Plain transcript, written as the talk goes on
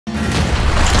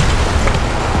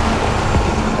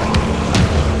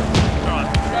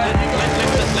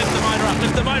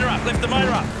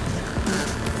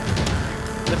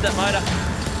Load that motor.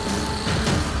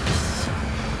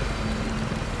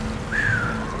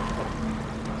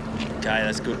 Okay,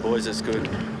 that's good, boys, that's good.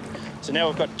 So now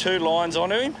we've got 2 lines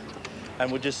onto him,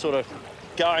 and we're just sort of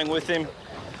going with him.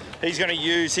 He's going to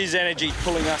use his energy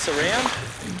pulling us around,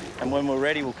 and when we're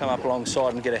ready, we'll come up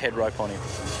alongside and get a head rope on him.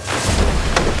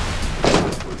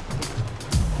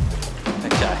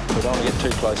 Okay, we don't want to get too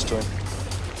close to him.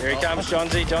 Here he comes,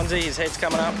 Johnsy. Johnsy, his head's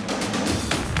coming up.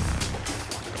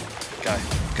 Go,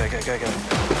 go, go, go, go.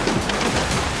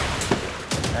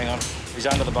 Hang on, he's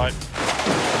under the boat.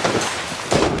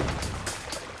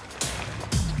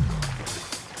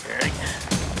 Ready?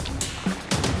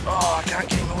 Oh, I can't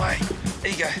get him away.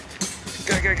 There you go.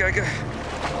 Go, go, go, go.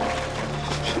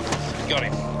 Got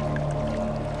him.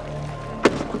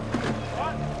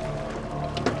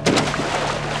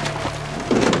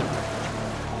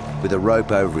 With a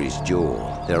rope over his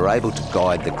jaw, they're able to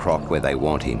guide the croc where they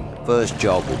want him. First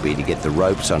job will be to get the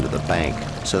ropes under the bank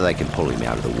so they can pull him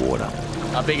out of the water.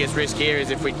 Our biggest risk here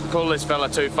is if we pull this fella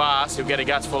too fast, he'll get a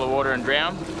guts full of water and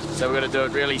drown. So we've got to do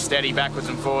it really steady backwards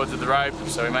and forwards with the rope,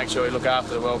 so we make sure we look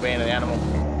after the well-being of the animal.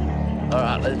 All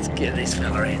right, let's get this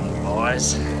fella in,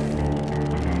 boys.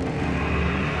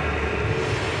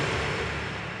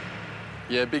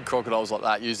 Yeah, big crocodiles like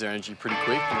that use their energy pretty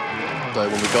quick. So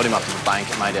when we got him up to the bank,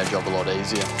 it made our job a lot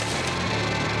easier.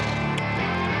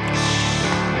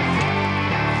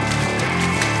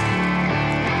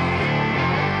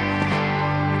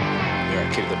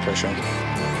 Yeah, keep the pressure on.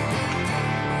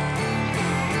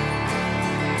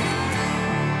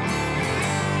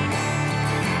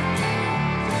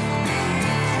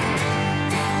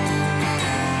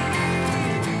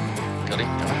 Got him?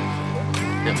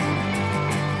 Yep.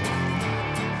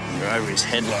 Over his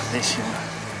head like this, you know.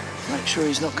 Make sure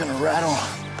he's not going to rattle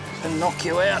and knock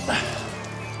you out.